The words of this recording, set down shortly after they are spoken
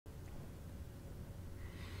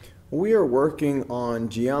We are working on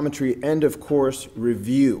geometry end of course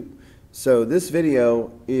review. So this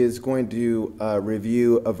video is going to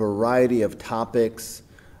review a variety of topics.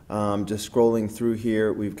 Just scrolling through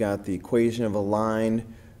here, we've got the equation of a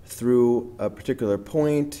line through a particular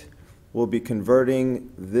point. We'll be converting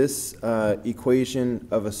this equation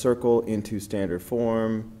of a circle into standard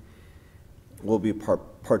form. We'll be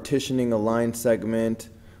partitioning a line segment.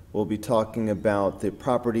 We'll be talking about the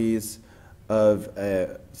properties of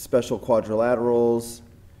special quadrilaterals,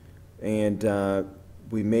 and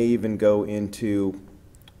we may even go into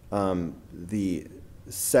the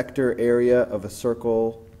sector area of a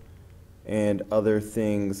circle and other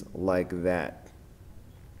things like that.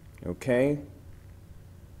 Okay?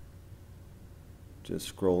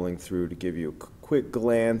 Just scrolling through to give you a quick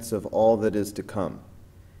glance of all that is to come.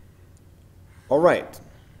 All right.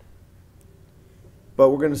 But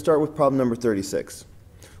we're going to start with problem number 36.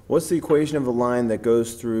 What's the equation of a line that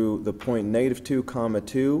goes through the point -2,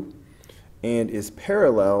 2 and is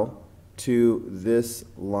parallel to this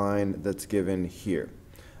line that's given here?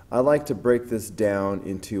 I like to break this down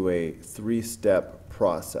into a three-step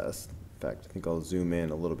process. In fact, I think I'll zoom in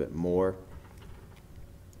a little bit more,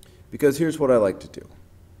 because here's what I like to do.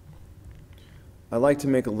 I like to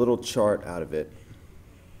make a little chart out of it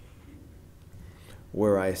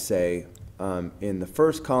where I say in the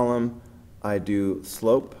first column I do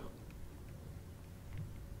slope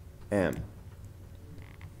M.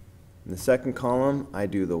 In the second column I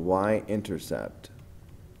do the y-intercept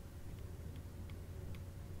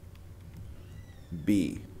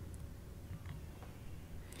B.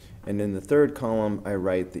 And in the third column I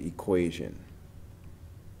write the equation.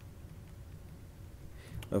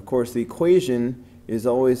 Of course, the equation is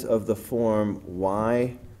always of the form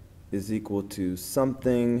y is equal to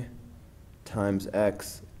something times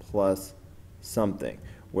x plus something,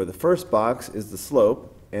 where the first box is the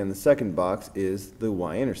slope and the second box is the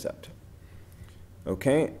y-intercept.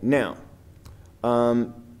 Okay, now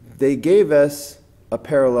they gave us a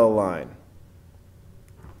parallel line.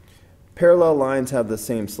 Parallel lines have the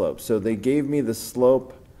same slope, so they gave me the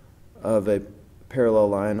slope of a parallel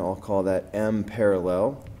line. I'll call that M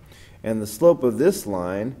parallel, and the slope of this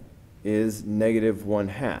line is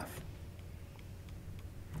 -1/2.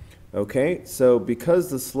 Okay, so because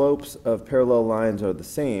the slopes of parallel lines are the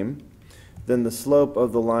same, then the slope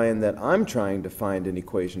of the line that I'm trying to find an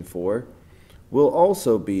equation for will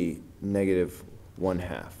also be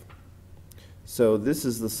 -1/2. So this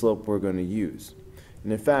is the slope we're going to use.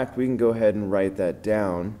 And in fact, we can go ahead and write that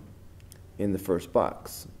down in the first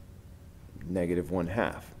box,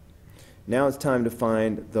 -1/2. Now it's time to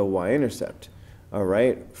find the y-intercept. All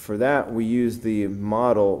right, for that we use the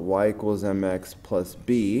model y equals mx plus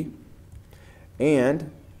b. And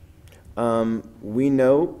we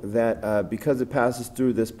know that because it passes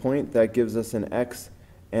through this point, that gives us an x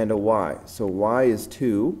and a y. So y is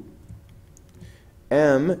 2,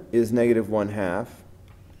 m is -1/2,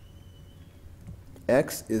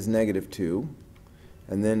 x is -2,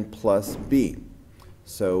 and then plus b.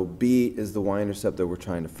 So b is the y-intercept that we're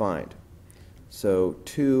trying to find. So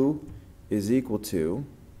 2 is equal to,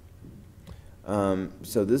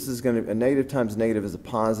 so this is going to, a negative times negative is a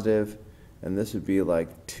positive, and this would be like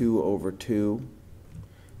 2/2.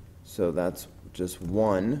 So that's just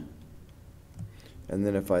 1. And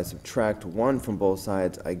then if I subtract 1 from both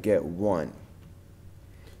sides, I get 1.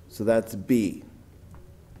 So that's b.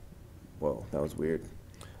 Whoa, that was weird.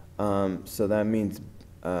 So that means,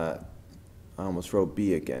 I almost wrote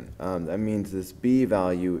b again. That means this b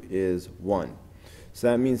value is 1. So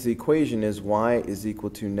that means the equation is y is equal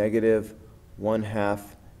to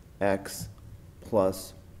 -1/2 x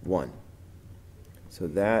plus 1. So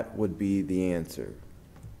that would be the answer.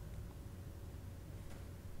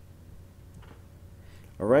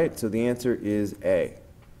 All right, so the answer is A.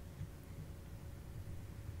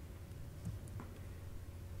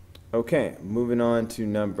 Okay, moving on to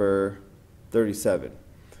number 37.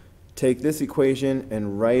 Take this equation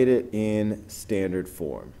and write it in standard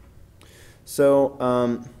form. So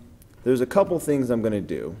there's a couple things I'm going to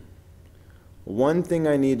do. One thing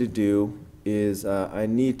I need to do is I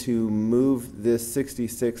need to move this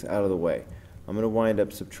 66 out of the way. I'm going to wind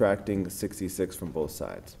up subtracting 66 from both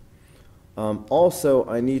sides. Also,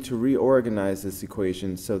 I need to reorganize this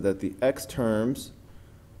equation so that the x terms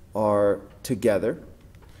are together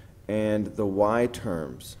and the y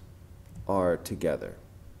terms are together.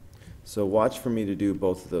 So watch for me to do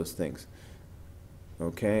both of those things.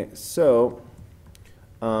 Okay, so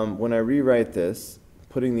when I rewrite this,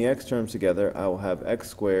 putting the x terms together, I will have x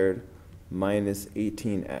squared minus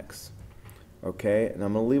 18x. Okay, and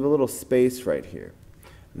I'm going to leave a little space right here.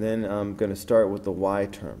 Then I'm going to start with the y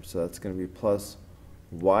term. So that's going to be plus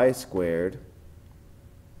y squared,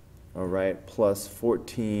 all right, plus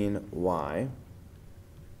 14y.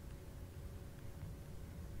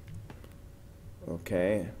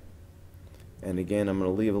 Okay. And again, I'm going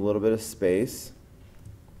to leave a little bit of space.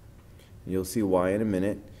 You'll see why in a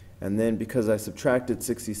minute. And then because I subtracted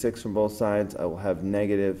 66 from both sides, I will have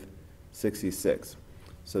negative 66.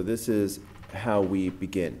 So this is how we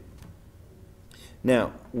begin.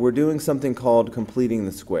 Now, we're doing something called completing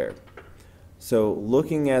the square. So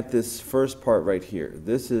looking at this first part right here,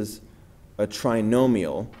 this is a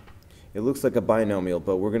trinomial. It looks like a binomial,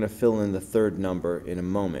 but we're going to fill in the third number in a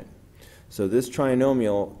moment. So this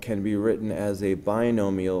trinomial can be written as a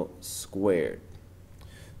binomial squared.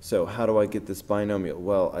 So how do I get this binomial?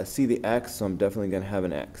 Well, I see the x, so I'm definitely going to have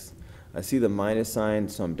an x. I see the minus sign,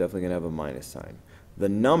 so I'm definitely going to have a minus sign. The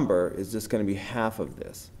number is just going to be half of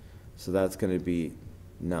this. So that's going to be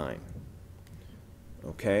 9.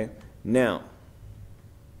 Okay? Now,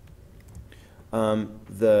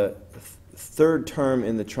 the third term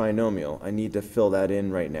in the trinomial, I need to fill that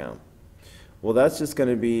in right now. Well, that's just going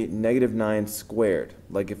to be negative 9 squared.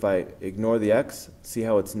 Like if I ignore the x, see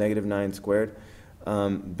how it's negative 9 squared?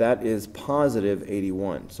 That is positive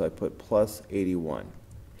 81, so I put plus 81.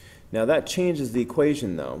 Now that changes the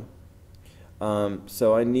equation though,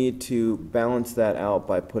 so I need to balance that out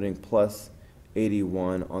by putting plus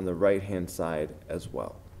 81 on the right hand side as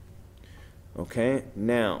well. Okay,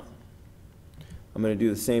 now I'm going to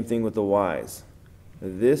do the same thing with the y's.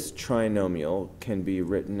 This trinomial can be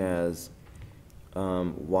written as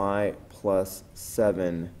y plus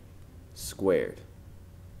 7 squared.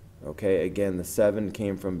 Okay, again, the 7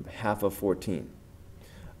 came from half of 14.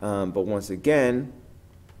 But once again,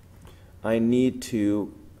 I need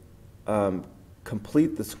to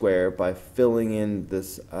complete the square by filling in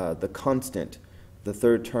this the constant, the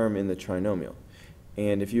third term in the trinomial.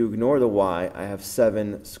 And if you ignore the y, I have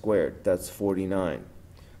 7 squared. That's 49.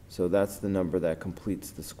 So that's the number that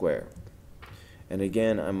completes the square. And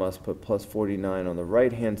again, I must put plus 49 on the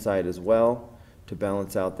right-hand side as well to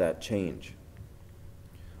balance out that change.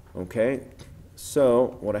 Okay,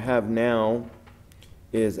 so what I have now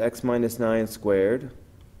is x minus 9 squared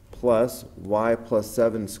plus y plus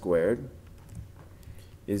 7 squared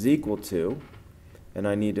is equal to, and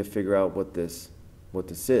I need to figure out what this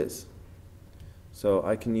is. So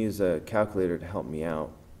I can use a calculator to help me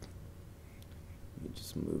out. Let me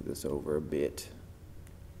just move this over a bit.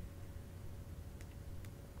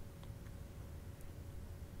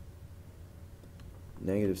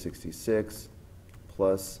 Negative 66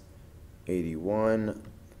 plus 81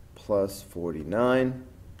 plus 49.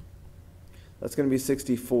 That's going to be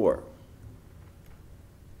 64.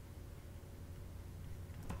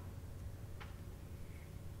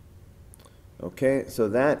 Okay, so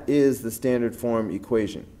that is the standard form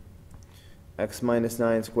equation. X minus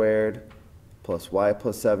 9 squared plus y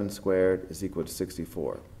plus 7 squared is equal to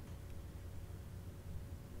 64.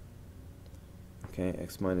 Okay,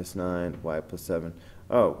 x minus 9, y plus 7.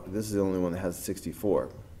 Oh, this is the only one that has 64.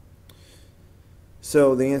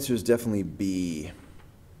 So the answer is definitely B.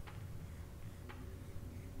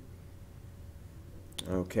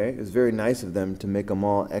 Okay, it's very nice of them to make them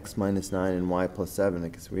all x minus 9 and y plus 7. I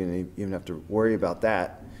guess we didn't even have to worry about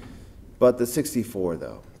that. But the 64,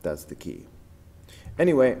 though, that's the key.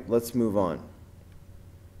 Anyway, let's move on.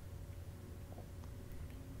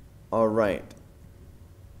 All right.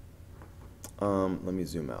 Let me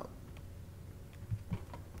zoom out.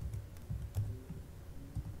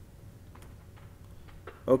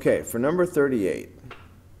 Okay, for number 38,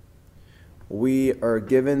 we are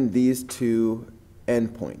given these two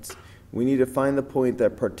endpoints. We need to find the point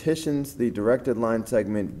that partitions the directed line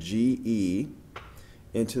segment GE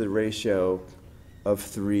into the ratio of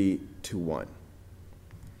 3 to 1.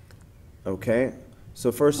 Okay,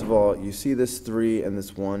 so first of all, you see this 3 and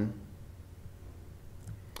this 1.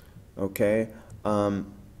 Okay,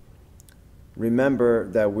 remember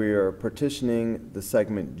that we are partitioning the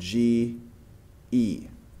segment GE.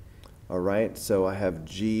 All right, so I have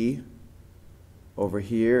G over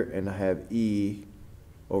here and I have E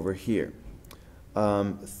over here.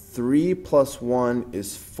 3 plus 1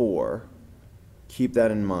 is 4. Keep that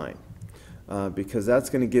in mind because that's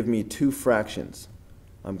going to give me two fractions.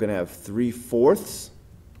 I'm going to have 3/4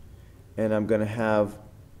 and I'm going to have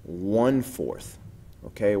 1/4.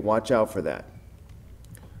 Okay, watch out for that.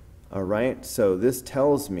 All right, so this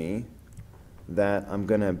tells me that I'm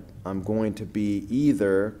going to be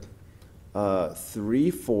either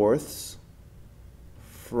 3/4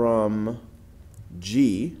 from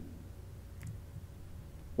G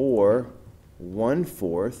or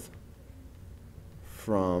 1/4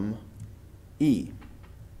 from E.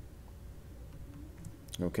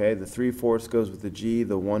 Okay, the 3/4 goes with the G,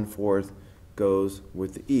 the 1/4 goes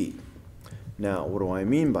with the E. Now, what do I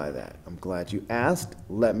mean by that? I'm glad you asked.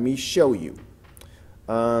 Let me show you.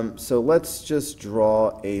 So let's just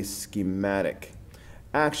draw a schematic.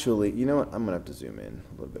 Actually, you know what? I'm going to have to zoom in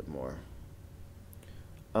a little bit more.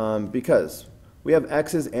 Because we have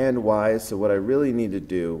X's and Y's, so what I really need to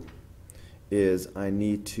do is I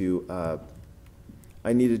need to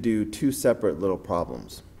do two separate little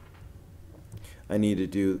problems. I need to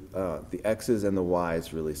do the X's and the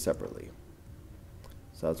Y's really separately.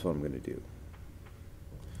 So that's what I'm going to do.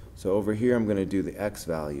 So over here I'm going to do the X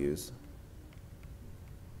values,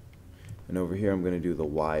 and over here I'm going to do the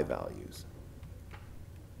Y values.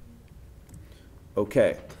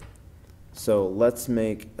 Okay, so let's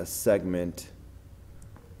make a segment,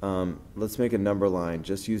 let's make a number line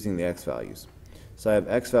just using the X values. So I have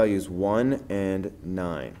X values 1 and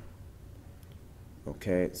 9.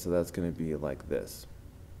 Okay, so that's going to be like this.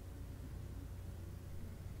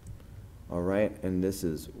 All right, and this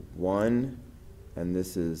is 1 and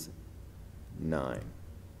this is 9.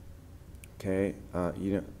 Okay,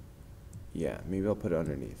 yeah, maybe I'll put it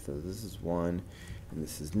underneath. So this is 1 and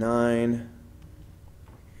this is 9.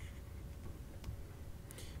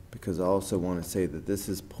 Because I also want to say that this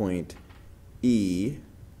is point E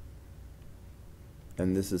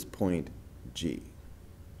and this is point G.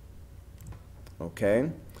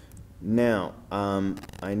 Okay, now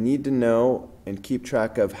I need to know and keep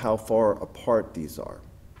track of how far apart these are.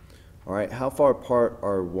 All right, how far apart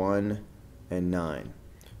are 1 and 9?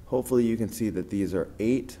 Hopefully you can see that these are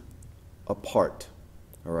 8 apart,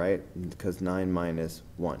 all right, because 9 minus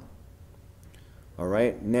 1. All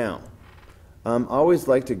right, now I always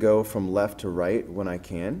like to go from left to right when I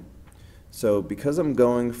can. So because I'm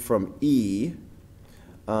going from E,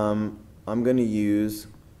 I'm going to use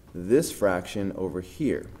this fraction over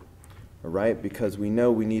here, all right, because we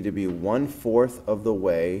know we need to be 1/4 of the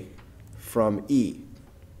way from E.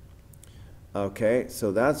 Okay,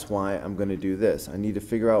 so that's why I'm going to do this. I need to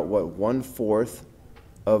figure out what 1/4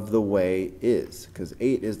 of the way is, because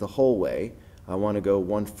 8 is the whole way. I want to go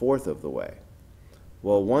 1/4 of the way.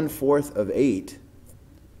 Well, 1/4 of 8,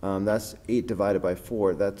 that's 8 divided by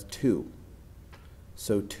 4, that's 2.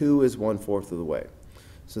 So 2 is 1/4 of the way.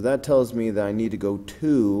 So that tells me that I need to go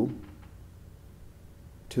 2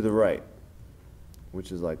 to the right,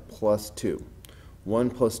 which is like plus 2. 1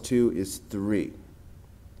 plus 2 is 3.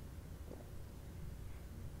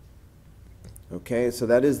 Okay, so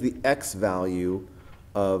that is the X value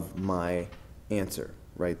of my answer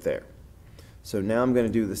right there. So now I'm going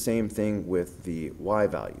to do the same thing with the Y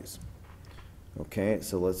values. Okay,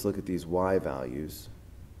 so let's look at these Y values.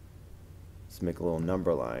 Let's make a little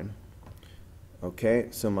number line. Okay,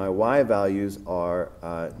 so my Y values are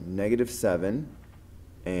 -7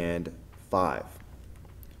 and 5.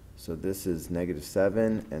 So this is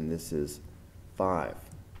 -7 and this is 5.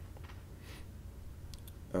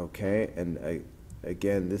 Okay, and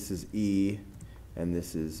again, this is E and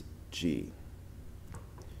this is G.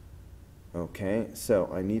 Okay, so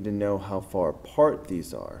I need to know how far apart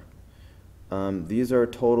these are. These are a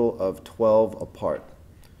total of 12 apart.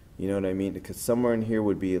 You know what I mean? Because somewhere in here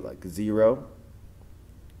would be like 0.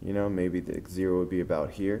 You know, maybe the 0 would be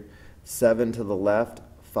about here. 7 to the left,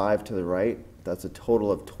 5 to the right. That's a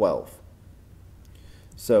total of 12.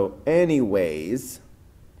 So anyways,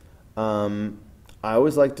 I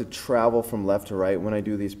always like to travel from left to right when I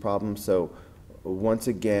do these problems. So once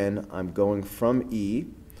again, I'm going from E.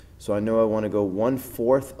 So I know I want to go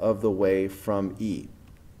 1/4 of the way from E.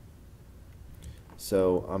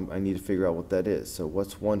 So I need to figure out what that is. So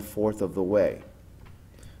what's 1/4 of the way?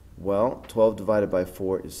 Well, 12 divided by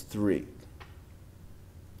 4 is 3.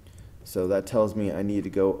 So that tells me I need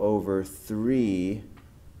to go over 3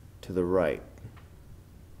 to the right.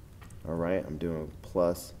 All right, I'm doing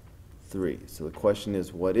plus 3. So the question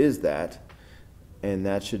is, what is that? And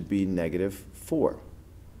that should be -4.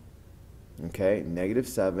 Okay,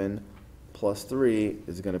 -7 plus 3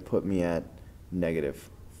 is going to put me at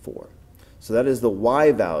 -4. So that is the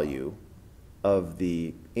Y value of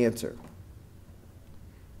the answer.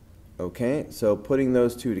 Okay, so putting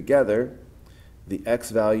those two together, the X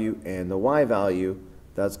value and the Y value,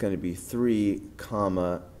 that's going to be 3,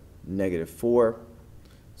 -4.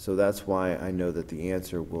 So that's why I know that the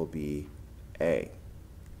answer will be A.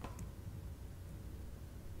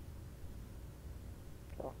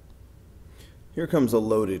 Here comes a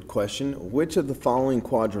loaded question. Which of the following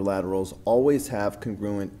quadrilaterals always have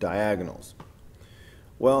congruent diagonals?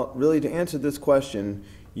 Well, really, to answer this question,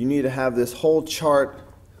 you need to have this whole chart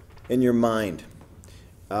in your mind.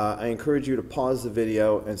 I encourage you to pause the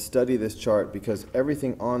video and study this chart because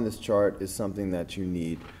everything on this chart is something that you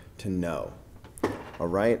need to know. All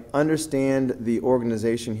right, understand the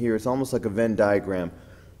organization here. It's almost like a Venn diagram.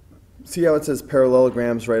 See how it says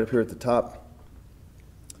parallelograms right up here at the top?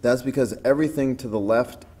 That's because everything to the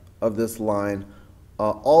left of this line,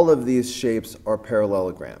 all of these shapes are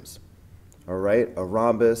parallelograms. All right, a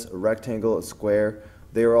rhombus, a rectangle, a square,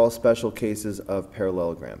 they are all special cases of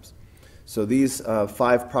parallelograms. So these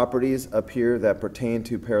 5 properties up here that pertain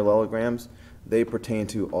to parallelograms, they pertain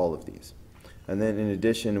to all of these. And then in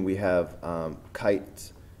addition, we have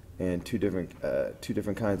kites and two different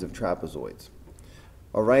kinds of trapezoids.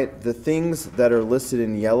 All right, the things that are listed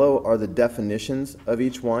in yellow are the definitions of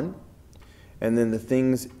each one, and then the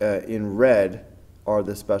things in red are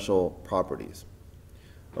the special properties.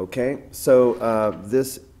 Okay, so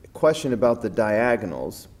this question about the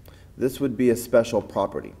diagonals, this would be a special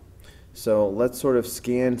property. So let's sort of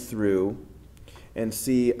scan through and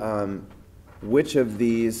see which of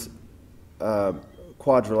these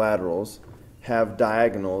quadrilaterals have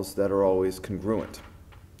diagonals that are always congruent.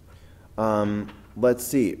 Let's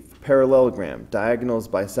see, parallelogram, diagonals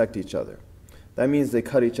bisect each other. That means they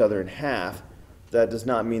cut each other in half. That does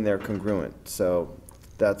not mean they're congruent. So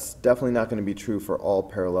that's definitely not going to be true for all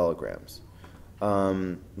parallelograms.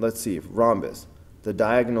 Let's see, rhombus, the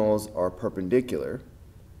diagonals are perpendicular.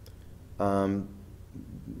 You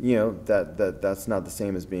know, that's not the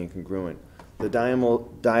same as being congruent. The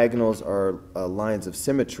diagonals are lines of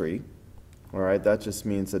symmetry. All right, that just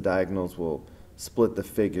means the diagonals will split the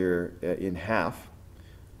figure in half.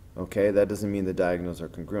 Okay, that doesn't mean the diagonals are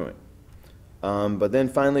congruent. But then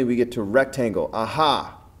finally we get to rectangle.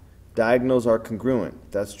 Aha! Diagonals are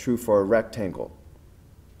congruent. That's true for a rectangle.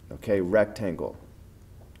 Okay, rectangle.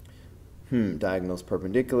 Diagonals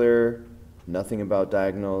perpendicular. Nothing about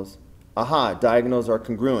diagonals. Aha! Diagonals are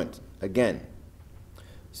congruent. Again.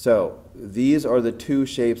 So these are the 2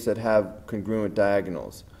 shapes that have congruent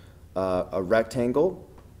diagonals. A rectangle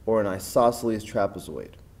or an isosceles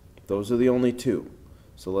trapezoid. Those are the only 2.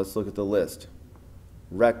 So let's look at the list.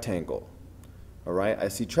 Rectangle. All right, I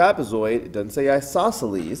see trapezoid. It doesn't say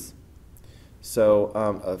isosceles.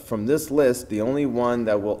 So from this list, the only one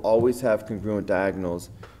that will always have congruent diagonals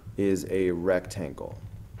is a rectangle.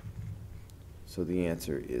 So the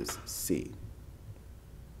answer is C.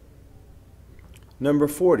 Number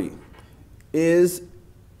 40. Is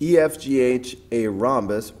EFGH a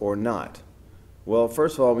rhombus or not? Well,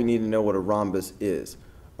 first of all, we need to know what a rhombus is.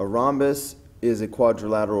 A rhombus is a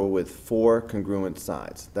quadrilateral with 4 congruent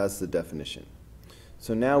sides. That's the definition.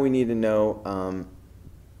 So now we need to know,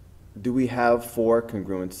 do we have 4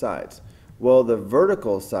 congruent sides? Well, the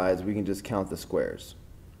vertical sides, we can just count the squares.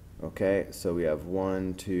 Okay, so we have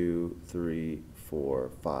 1, 2, 3,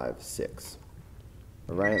 4, 5, 6.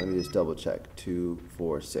 All right, let me just double check. 2,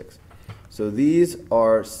 4, 6. So these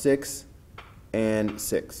are 6 and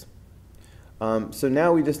 6. So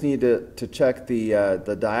now we just need to check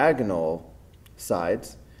the diagonal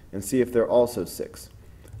sides and see if they're also 6.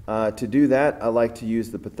 To do that, I like to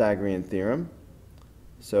use the Pythagorean theorem.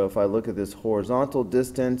 So if I look at this horizontal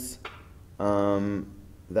distance,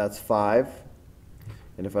 that's 5.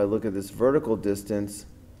 And if I look at this vertical distance,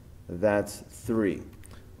 that's 3.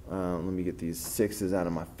 Let me get these 6's out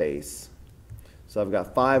of my face. So I've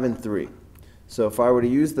got 5 and 3. So if I were to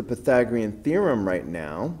use the Pythagorean theorem right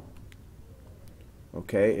now,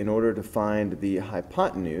 okay, in order to find the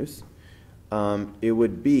hypotenuse, it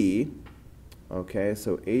would be, okay,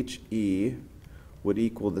 so HE would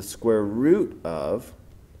equal the square root of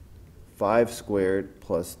 5 squared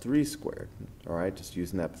plus 3 squared. All right, just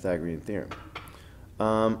using that Pythagorean theorem.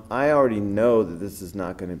 I already know that this is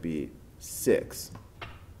not going to be 6.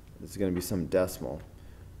 This is going to be some decimal.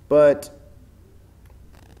 But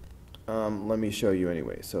let me show you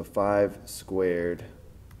anyway. So 5 squared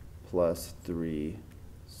plus 3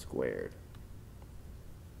 squared.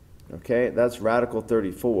 Okay, that's radical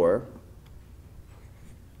 34.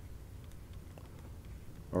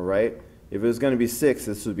 All right, if it was going to be 6,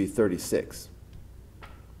 this would be 36.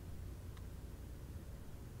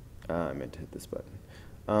 I meant to hit this button.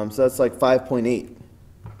 So that's like 5.8,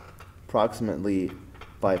 approximately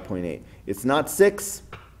 5.8. It's not 6,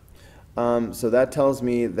 so that tells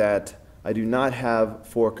me that I do not have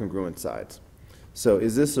 4 congruent sides. So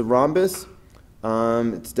is this a rhombus?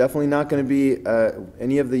 It's definitely not going to be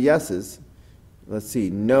any of the yeses. Let's see.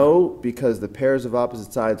 No, because the pairs of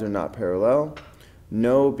opposite sides are not parallel.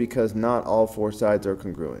 No, because not all 4 sides are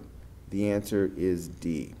congruent. The answer is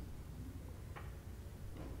D.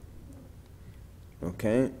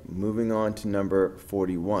 Okay, moving on to number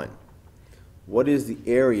 41. What is the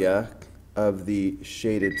area of the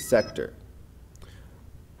shaded sector.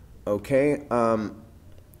 Okay,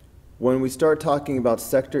 when we start talking about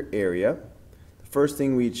sector area, the first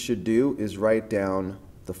thing we should do is write down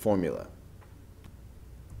the formula.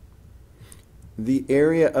 The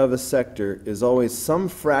area of a sector is always some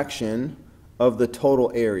fraction of the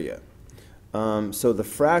total area. So the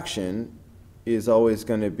fraction is always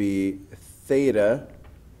going to be theta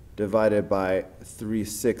divided by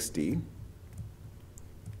 360.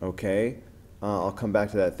 Okay, I'll come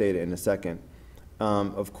back to that theta in a second.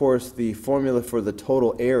 Of course, the formula for the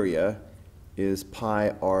total area is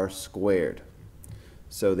pi r squared.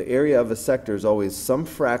 So the area of a sector is always some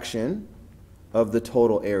fraction of the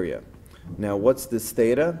total area. Now, what's this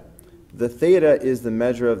theta? The theta is the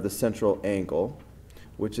measure of the central angle,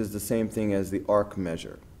 which is the same thing as the arc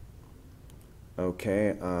measure.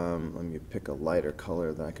 Okay, let me pick a lighter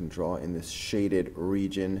color that I can draw in this shaded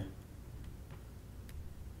region.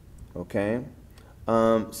 Okay,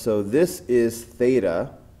 so this is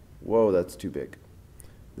theta. Whoa, that's too big.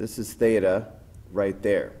 This is theta right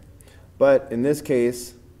there. But in this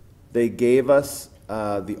case, they gave us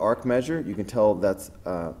the arc measure. You can tell that's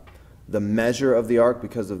the measure of the arc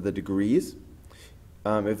because of the degrees.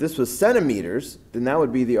 If this was centimeters, then that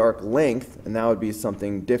would be the arc length, and that would be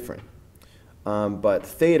something different. But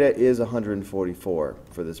theta is 144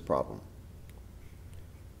 for this problem.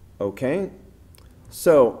 Okay,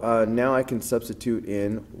 so now I can substitute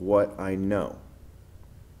in what I know.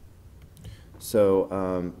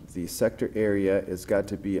 So the sector area has got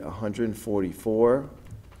to be 144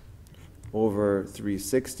 over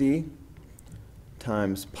 360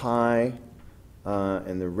 times pi,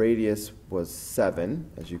 and the radius was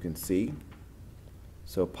 7, as you can see.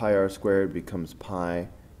 So pi r squared becomes pi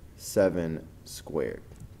 7 squared.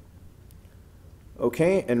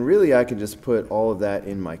 Okay, and really I can just put all of that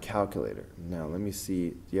in my calculator. Now let me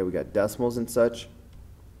see, yeah, we got decimals and such.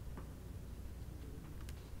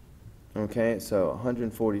 Okay, so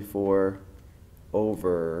 144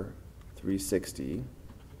 over 360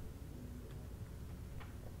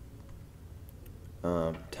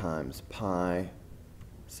 times pi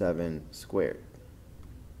 7 squared.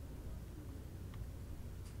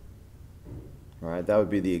 All right, that would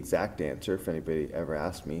be the exact answer if anybody ever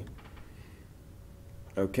asked me.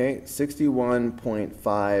 Okay,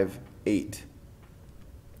 61.58.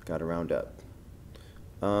 Got to round up.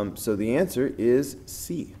 So the answer is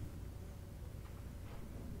C.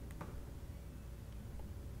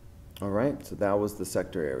 All right, so that was the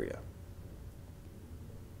sector area.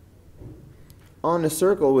 On a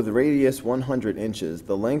circle with radius 100 inches,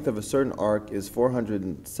 the length of a certain arc is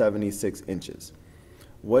 476 inches.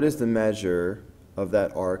 What is the measure of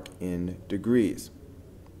that arc in degrees?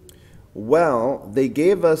 Well, they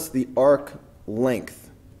gave us the arc length,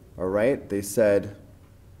 all right? They said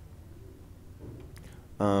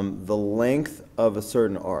the length of a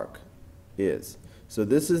certain arc is. So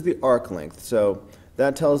this is the arc length. So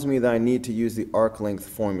that tells me that I need to use the arc length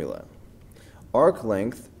formula. Arc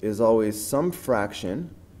length is always some fraction,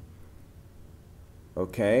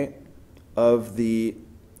 okay, of the,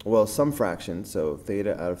 well, some fraction, so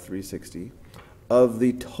theta out of 360, of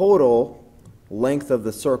the total length of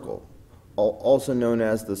the circle, also known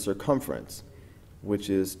as the circumference, which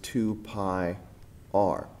is 2 pi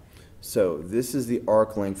r. So this is the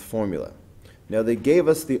arc length formula. Now they gave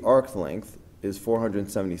us the arc length is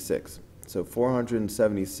 476. So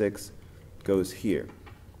 476 goes here.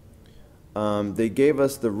 They gave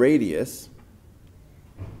us the radius,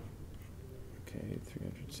 okay,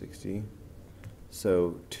 360,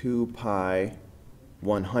 so 2 pi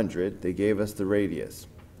 100, they gave us the radius.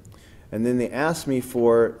 And then they asked me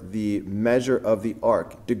for the measure of the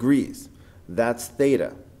arc, degrees, that's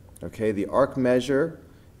theta, okay, the arc measure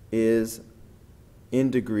is in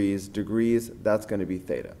degrees, that's going to be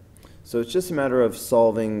theta. So it's just a matter of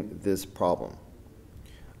solving this problem.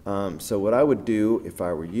 So what I would do if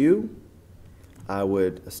I were you, I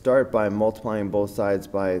would start by multiplying both sides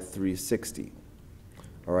by 360,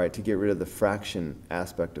 all right, to get rid of the fraction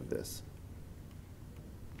aspect of this.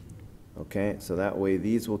 Okay, so that way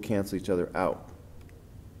these will cancel each other out.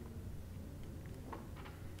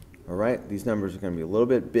 All right, these numbers are going to be a little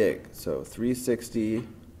bit big. So 360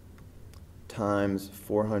 times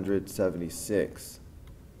 476,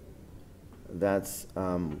 that's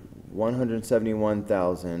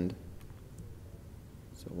 171,000.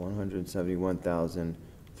 So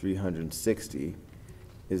 171,360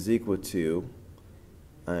 is equal to,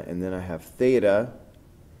 and then I have theta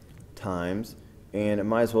times, and I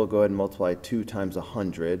might as well go ahead and multiply 2 times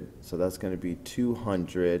 100, so that's going to be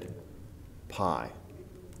 200 pi.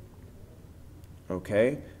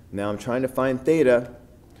 Okay, now I'm trying to find theta,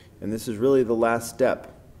 And this is really the last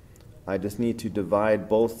step. I just need to divide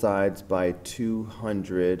both sides by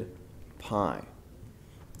 200 pi.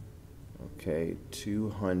 Okay,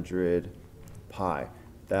 200 pi.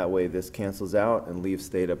 That way this cancels out and leaves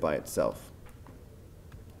theta by itself.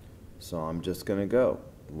 So I'm just going to go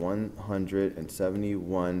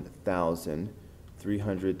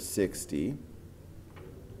 171,360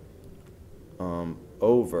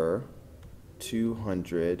 over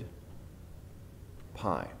 200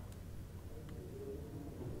 pi.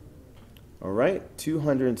 All right,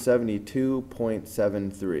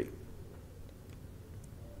 272.73.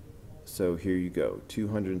 So here you go,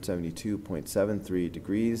 272.73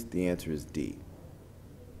 degrees. The answer is D.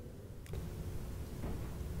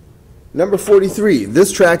 Number 43,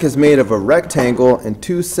 this track is made of a rectangle and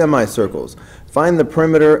two semicircles. Find the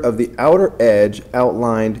perimeter of the outer edge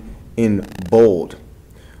outlined in bold.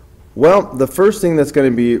 Well, the first thing that's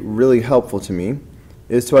going to be really helpful to me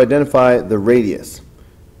is to identify the radius.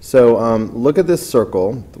 So look at this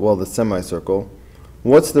circle, well, the semicircle.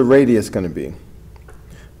 What's the radius going to be?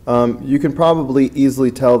 You can probably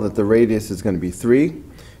easily tell that the radius is going to be 3,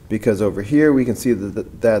 because over here we can see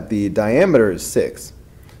that the diameter is 6.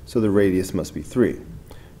 So the radius must be 3.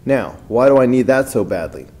 Now, why do I need that so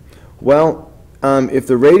badly? Well, if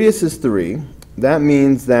the radius is 3, that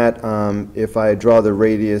means that if I draw the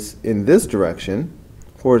radius in this direction,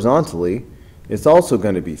 horizontally, it's also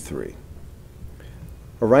going to be 3.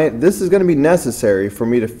 All right, this is going to be necessary for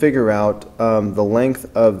me to figure out the length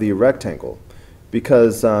of the rectangle,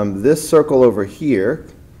 because this circle over here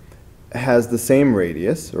has the same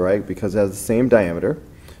radius, right, because it has the same diameter.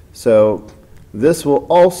 So this will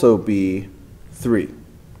also be 3.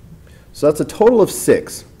 So that's a total of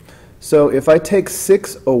 6. So if I take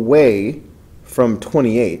 6 away from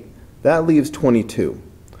 28, that leaves 22.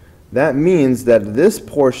 That means that this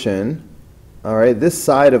portion, all right, this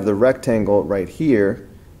side of the rectangle right here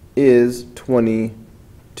is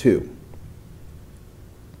 22.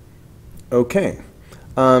 Okay,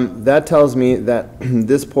 that tells me that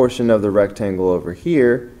this portion of the rectangle over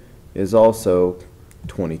here is also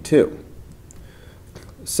 22.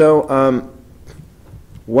 So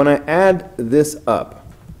when I add this up,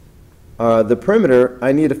 the perimeter,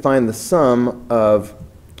 I need to find the sum of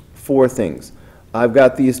 4 things. I've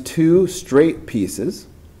got these 2 straight pieces,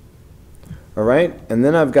 all right, and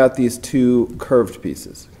then I've got these 2 curved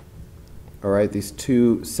pieces, all right, these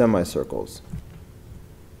 2 semicircles.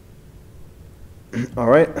 All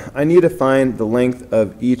right, I need to find the length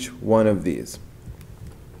of each one of these.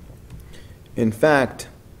 In fact,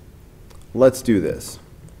 let's do this.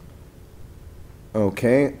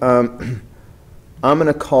 Okay, I'm going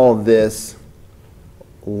to call this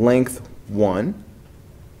length 1,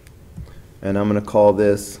 and I'm going to call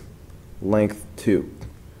this length 2,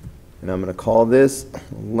 and I'm going to call this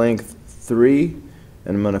length 3,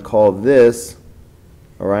 and I'm going to call this,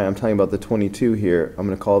 all right, I'm talking about the 22 here, I'm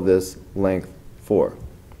going to call this length 4.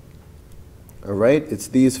 All right, it's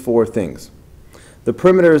these 4 things. The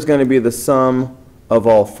perimeter is going to be the sum of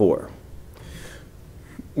all 4.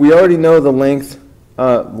 We already know the length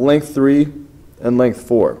 3 and length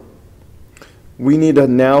 4. We need to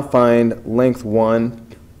now find length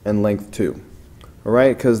 1 and length 2. All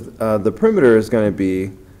right, because the perimeter is going to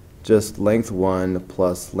be just length 1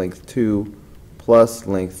 plus length 2 plus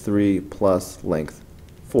length 3 plus length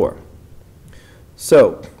 4.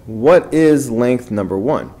 So, what is length number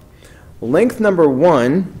 1? Length number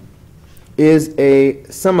 1 is a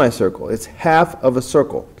semicircle. It's half of a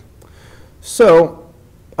circle. So,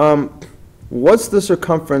 what's the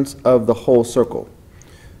circumference of the whole circle?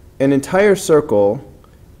 An entire circle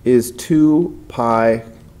is 2 pi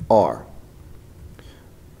r.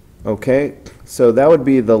 Okay, so that would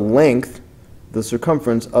be the length, the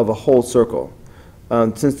circumference of a whole circle.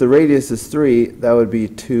 Since the radius is 3, that would be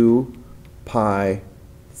 2 pi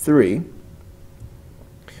 3,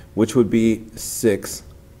 which would be 6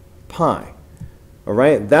 pi. All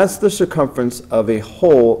right, that's the circumference of a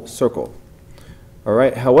whole circle. All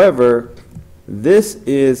right, however, this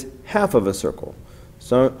is half of a circle.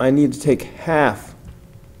 So I need to take half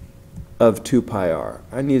of 2 pi r.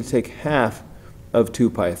 I need to take half of 2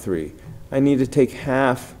 pi 3. I need to take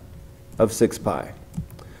half of 6 pi.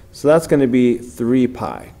 So that's going to be 3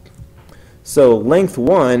 pi. So length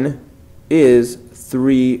 1 is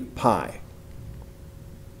 3 pi.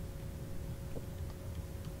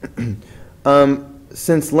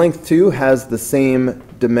 Since length 2 has the same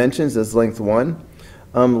dimensions as length 1,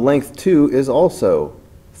 length 2 is also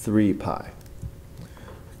 3 pi.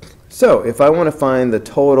 So if I want to find the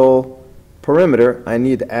total perimeter, I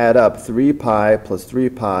need to add up 3 pi plus 3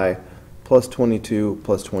 pi plus 22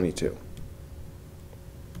 plus 22.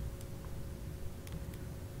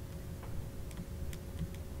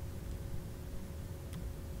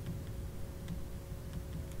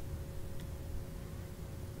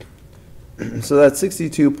 So that's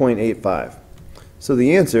 62.85. So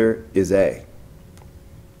the answer is A.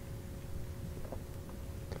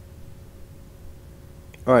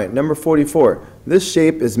 All right, number 44. This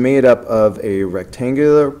shape is made up of a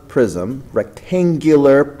rectangular prism,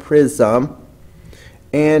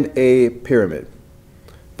 and a pyramid.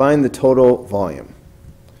 Find the total volume.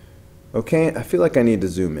 Okay, I feel like I need to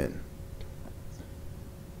zoom in.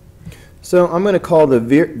 So I'm going to call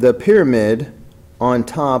the pyramid on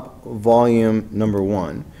top volume number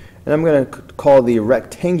 1. And I'm going to call the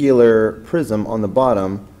rectangular prism on the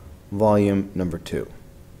bottom volume number 2.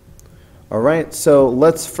 All right, so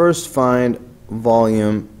let's first find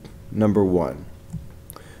volume number 1.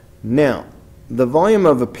 Now, the volume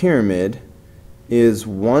of a pyramid is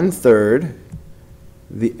 1/3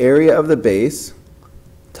 the area of the base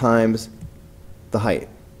times the height.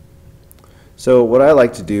 So what I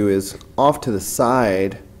like to do is off to the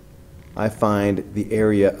side I find the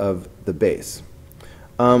area of the base.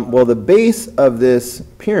 Well, the base of this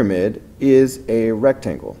pyramid is a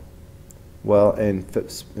rectangle. Well, in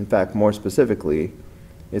fact, more specifically,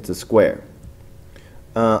 it's a square.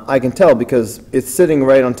 I can tell because it's sitting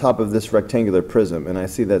right on top of this rectangular prism, and I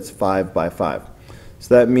see that's 5 by 5.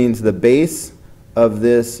 So that means the base of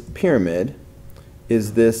this pyramid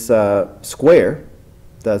is this square.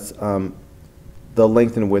 That's the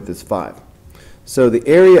length and width is 5. So the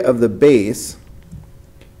area of the base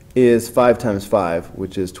is 5 times 5,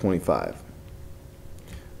 which is 25.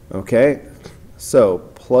 Okay, so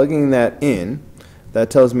plugging that in, that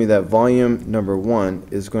tells me that volume number 1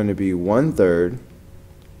 is going to be 1/3,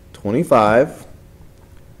 25.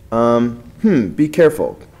 Be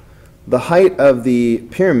careful. The height of the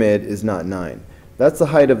pyramid is not 9. That's the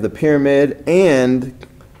height of the pyramid and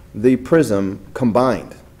the prism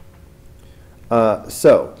combined.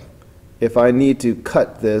 So if I need to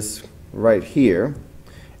cut this right here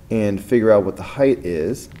and figure out what the height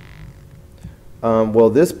is, well,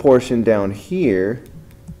 this portion down here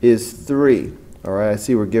is 3. All right, I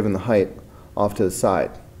see we're given the height off to the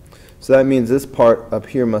side. So that means this part up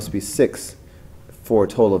here must be 6 for a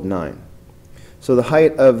total of 9. So the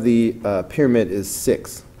height of the pyramid is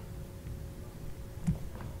 6.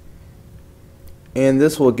 And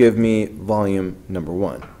this will give me volume number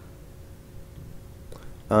 1.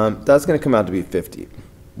 That's going to come out to be 50.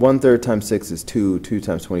 1/3 times 6 is 2. 2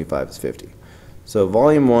 times 25 is 50. So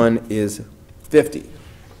volume 1 is 50.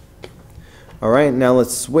 All right, now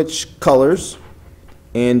let's switch colors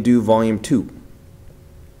and do volume 2.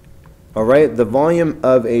 All right, the volume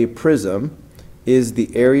of a prism is the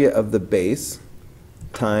area of the base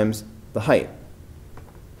times the height.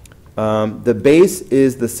 The base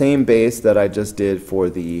is the same base that I just did for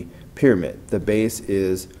the pyramid. The base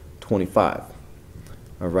is 25.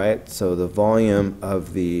 All right, so the volume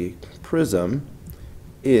of the prism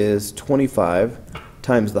is 25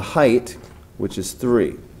 times the height, which is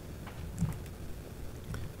 3.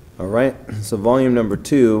 All right, so volume number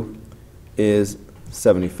 2 is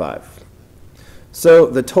 75. So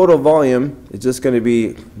the total volume is just going to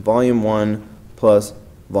be volume 1 plus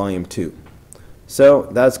volume 2. So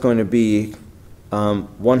that's going to be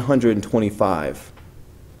 125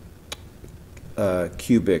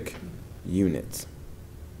 cubic units.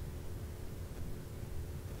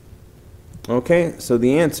 Okay, so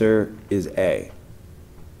the answer is A.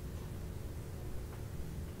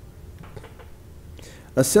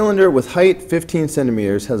 A cylinder with height 15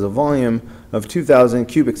 centimeters has a volume of 2,000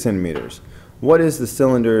 cubic centimeters. What is the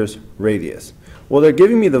cylinder's radius? Well, they're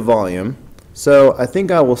giving me the volume, so I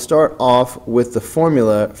think I will start off with the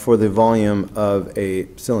formula for the volume of a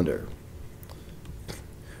cylinder.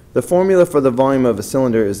 The formula for the volume of a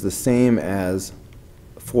cylinder is the same as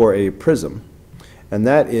for a prism, and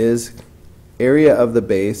that is area of the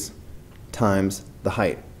base times the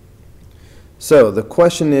height. So the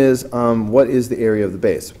question is, what is the area of the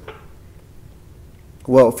base?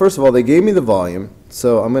 Well, first of all, they gave me the volume,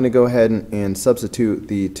 so I'm going to go ahead and substitute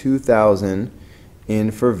the 2,000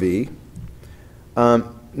 in for V.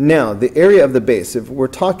 Now, the area of the base, if we're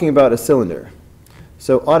talking about a cylinder,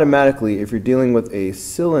 so automatically, if you're dealing with a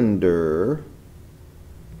cylinder,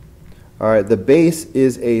 all right, the base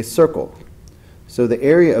is a circle. So the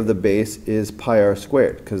area of the base is pi r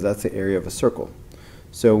squared, because that's the area of a circle.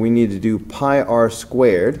 So we need to do pi r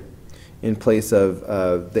squared in place of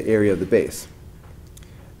the area of the base.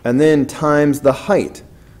 And then times the height.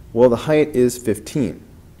 Well, the height is 15.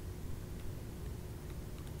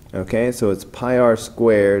 Okay, so it's pi r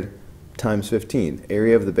squared times 15,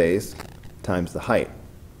 area of the base times the height.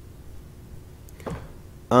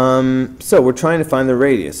 So we're trying to find the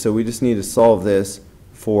radius, so we just need to solve this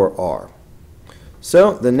for r.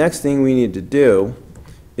 So the next thing we need to do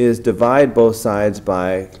is divide both sides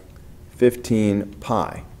by 15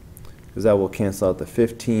 pi, because that will cancel out the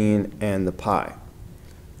 15 and the pi.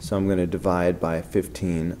 So I'm going to divide by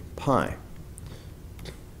 15 pi.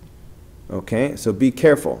 Okay, so be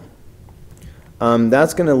careful.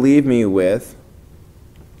 That's going to leave me with,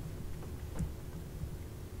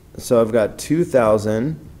 so I've got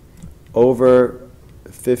 2,000 over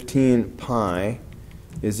 15 pi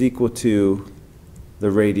is equal to the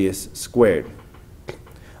radius squared.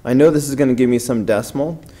 I know this is going to give me some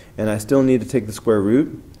decimal, and I still need to take the square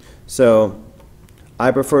root. So I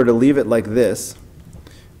prefer to leave it like this,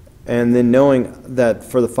 and then knowing that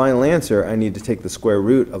for the final answer I need to take the square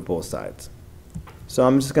root of both sides. So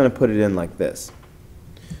I'm just going to put it in like this.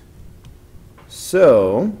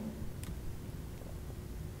 So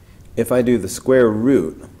if I do the square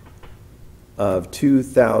root of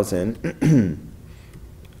 2,000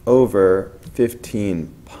 over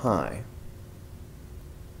 15 pi,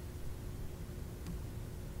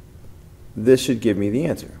 this should give me the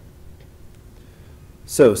answer.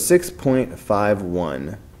 So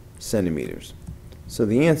 6.51 centimeters. So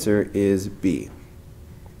the answer is B.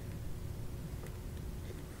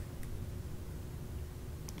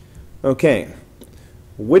 Okay,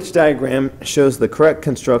 which diagram shows the correct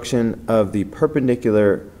construction of the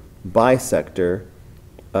perpendicular bisector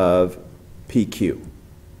of PQ?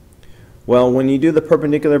 Well, when you do the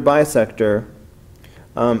perpendicular bisector,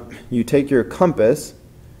 you take your compass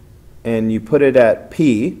and you put it at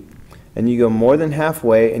P, and you go more than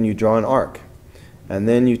halfway and you draw an arc. And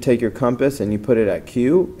then you take your compass and you put it at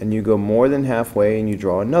Q, and you go more than halfway and you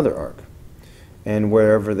draw another arc. And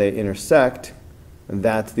wherever they intersect,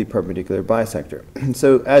 that's the perpendicular bisector.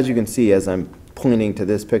 So as you can see, as I'm pointing to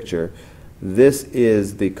this picture, this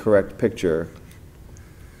is the correct picture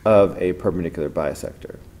of a perpendicular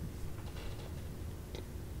bisector.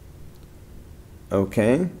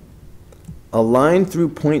 Okay. A line through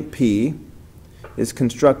point P is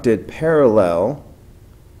constructed parallel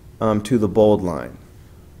to the bold line.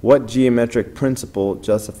 What geometric principle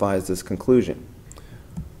justifies this conclusion?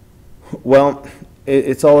 Well,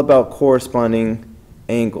 it's all about corresponding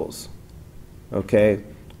angles. Okay?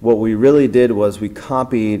 What we really did was we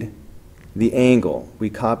copied the angle. We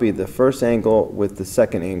copied the first angle with the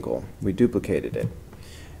second angle. We duplicated it.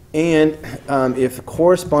 And if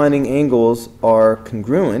corresponding angles are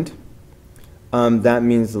congruent, that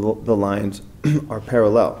means the lines are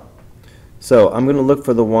parallel. So I'm going to look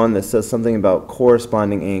for the one that says something about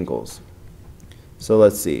corresponding angles. So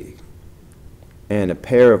let's see. And a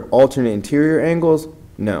pair of alternate interior angles?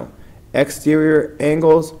 No. Exterior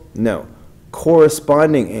angles? No.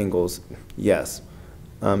 Corresponding angles? Yes.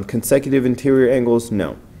 Consecutive interior angles?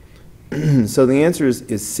 No. So the answer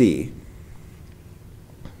is C.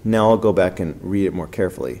 Now I'll go back and read it more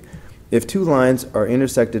carefully. If two lines are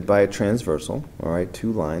intersected by a transversal, all right,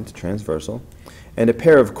 two lines, transversal, and a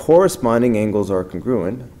pair of corresponding angles are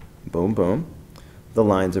congruent, boom, boom, the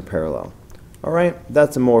lines are parallel. All right,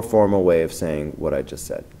 that's a more formal way of saying what I just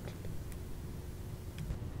said.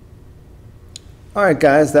 All right,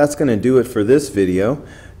 guys, that's going to do it for this video.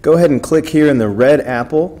 Go ahead and click here in the red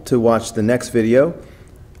apple to watch the next video.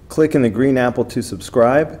 Click in the green apple to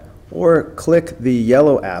subscribe, or click the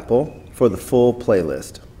yellow apple for the full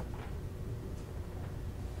playlist.